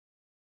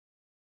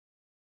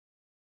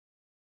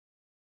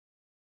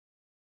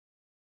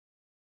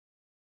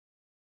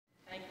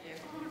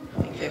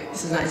Okay,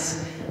 this is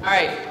nice. All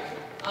right.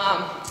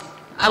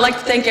 I'd like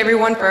to thank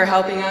everyone for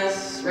helping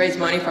us raise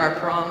money for our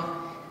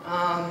prom.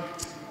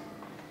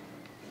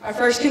 Our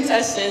first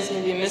contestant is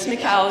going to be Miss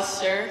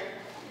McAllister.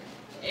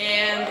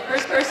 And the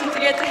first person to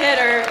get to hit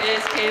her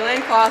is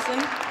Kaylin Clausen.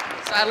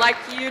 So I'd like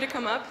you to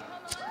come up.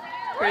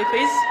 Pretty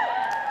please.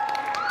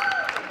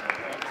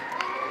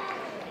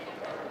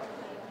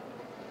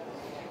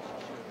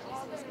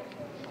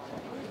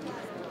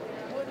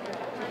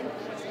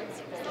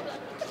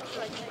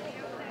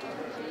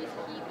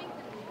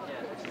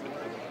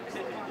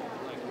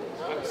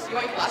 You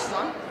want your glasses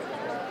on? All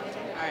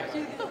right.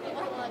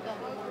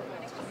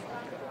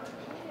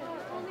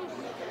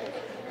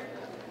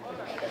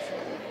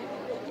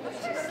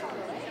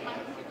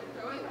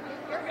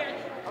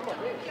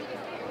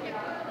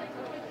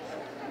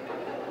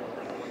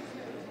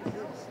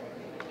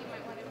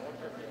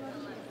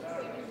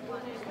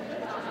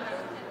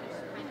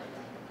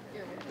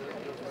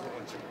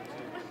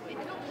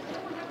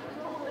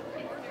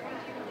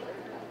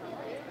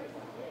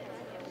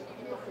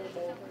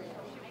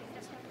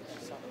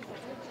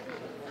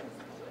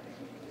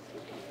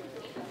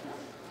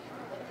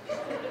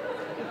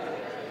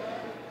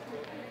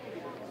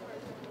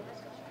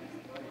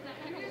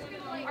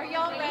 Are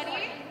y'all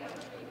ready?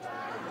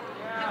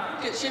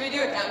 Should we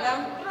do a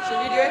countdown? Should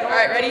we do it? All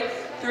right, ready?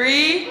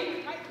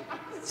 3,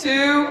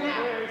 2,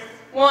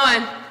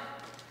 1.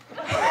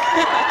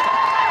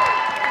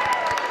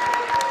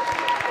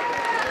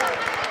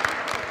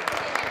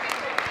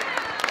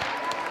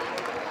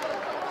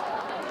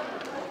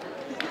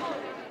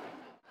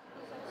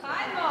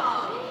 Hi,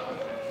 Mom.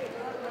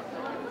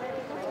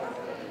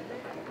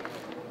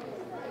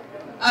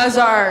 As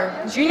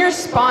our junior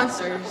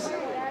sponsors,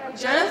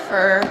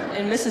 Jennifer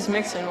and Mrs.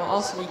 Mixon will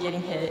also be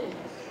getting hit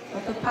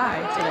with a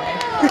pie today.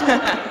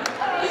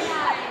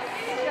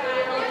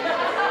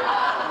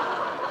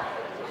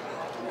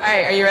 All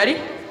right, are you ready?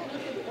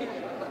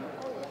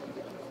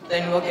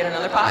 Then we'll get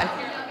another pie.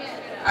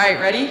 All right,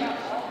 ready?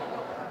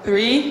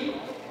 3,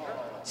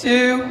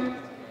 2,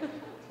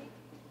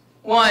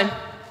 1.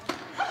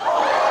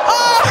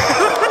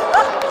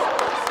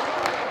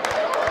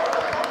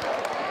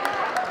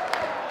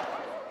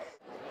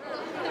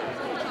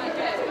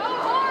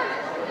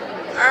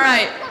 All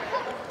right.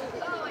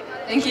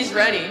 I think he's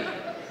ready.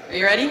 Are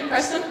you ready,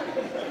 Preston?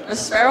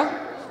 Mrs. Farrell?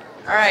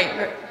 All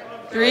right.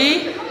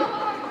 3,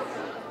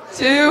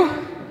 2,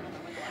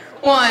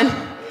 1.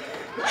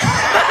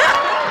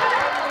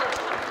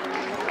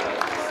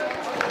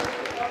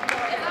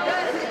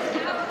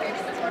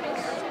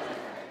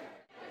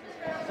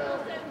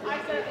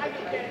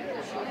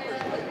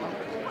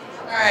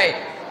 All right.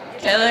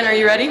 Kaylin, are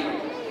you ready?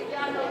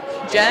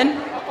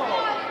 Jen?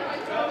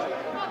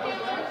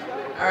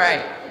 All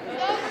right.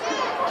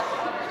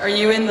 Are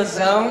you in the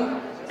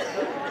zone?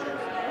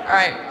 All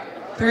right.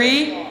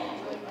 3,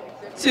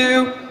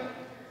 2,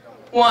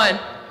 1.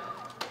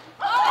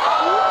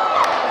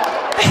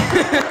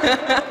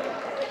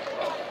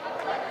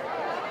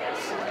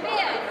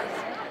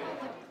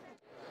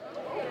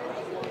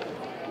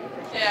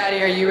 Okay,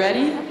 Addie, are you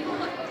ready?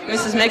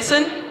 Mrs.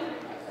 Mixon?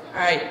 All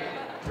right.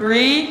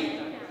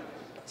 3,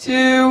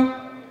 2,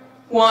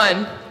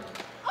 1.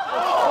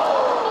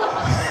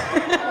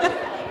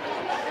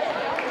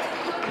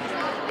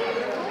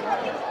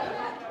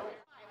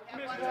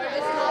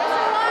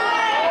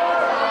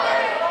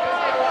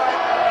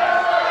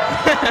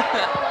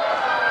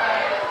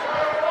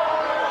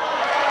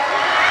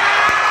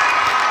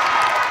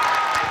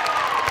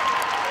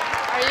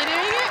 Are you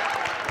doing it?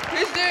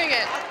 Who's doing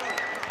it?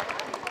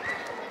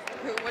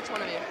 Which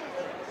one of you?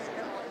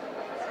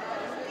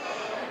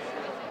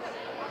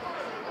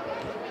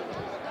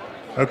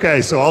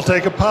 Okay, so I'll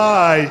take a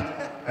pie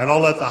and I'll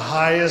let the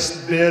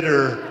highest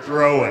bidder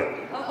throw it.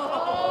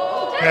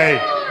 Okay,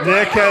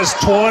 Nick has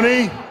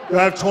 20, you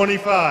have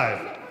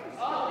 25.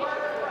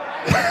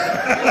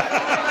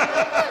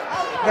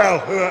 No,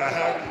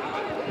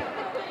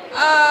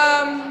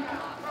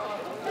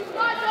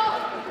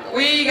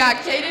 we got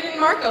Kaden and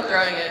Marco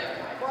throwing it.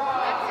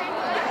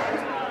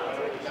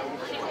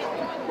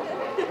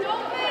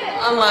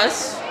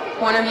 Unless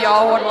one of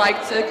y'all would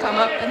like to come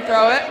up and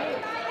throw it.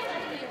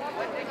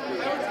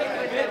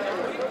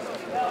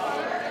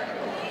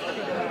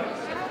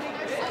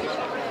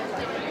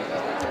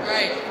 All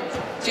right,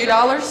 $2?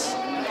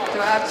 Do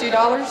I have $2?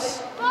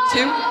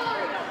 2?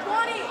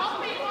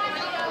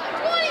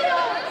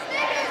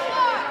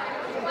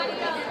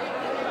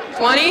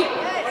 20?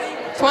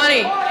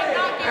 20.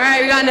 All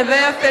right, we got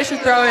Nevaeh Fisher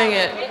throwing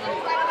it.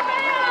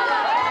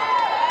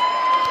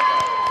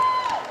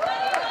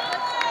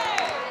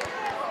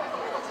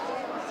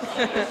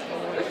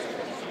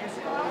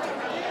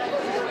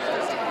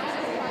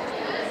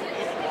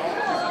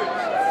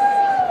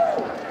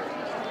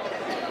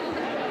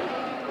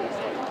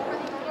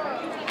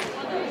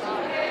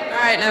 All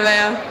right,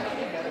 Nevaeh.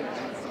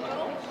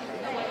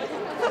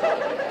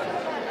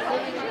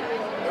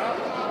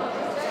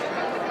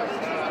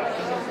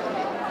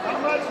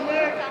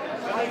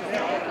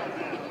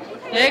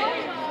 Nick?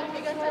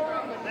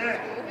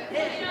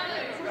 Nick,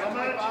 how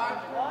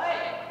much?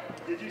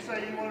 Did you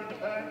say you wanted to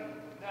pay?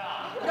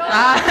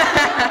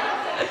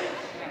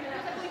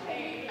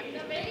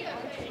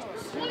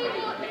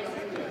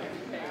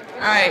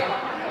 All right.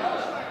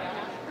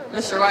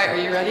 Mr. White, are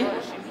you ready?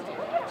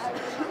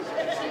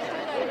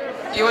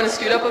 Do you want to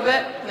scoot up a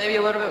bit? Maybe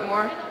a little bit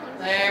more?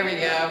 There we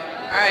go.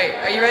 All right.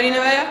 Are you ready,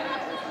 Nevaeh?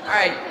 All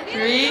right.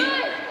 3,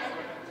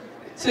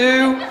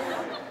 2,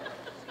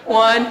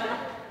 1.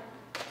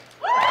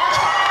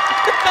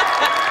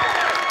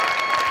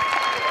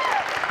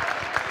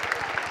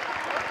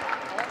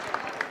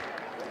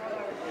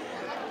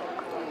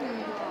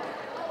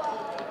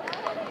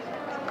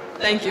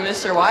 Thank you,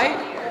 Mr. White.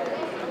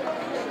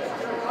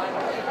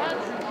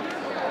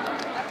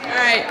 All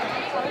right.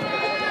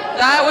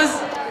 That was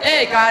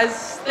it,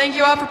 guys. Thank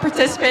you all for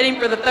participating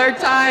for the 3rd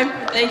time.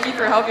 Thank you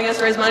for helping us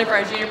raise money for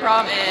our junior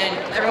prom, and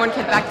everyone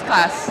get back to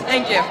class.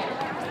 Thank you.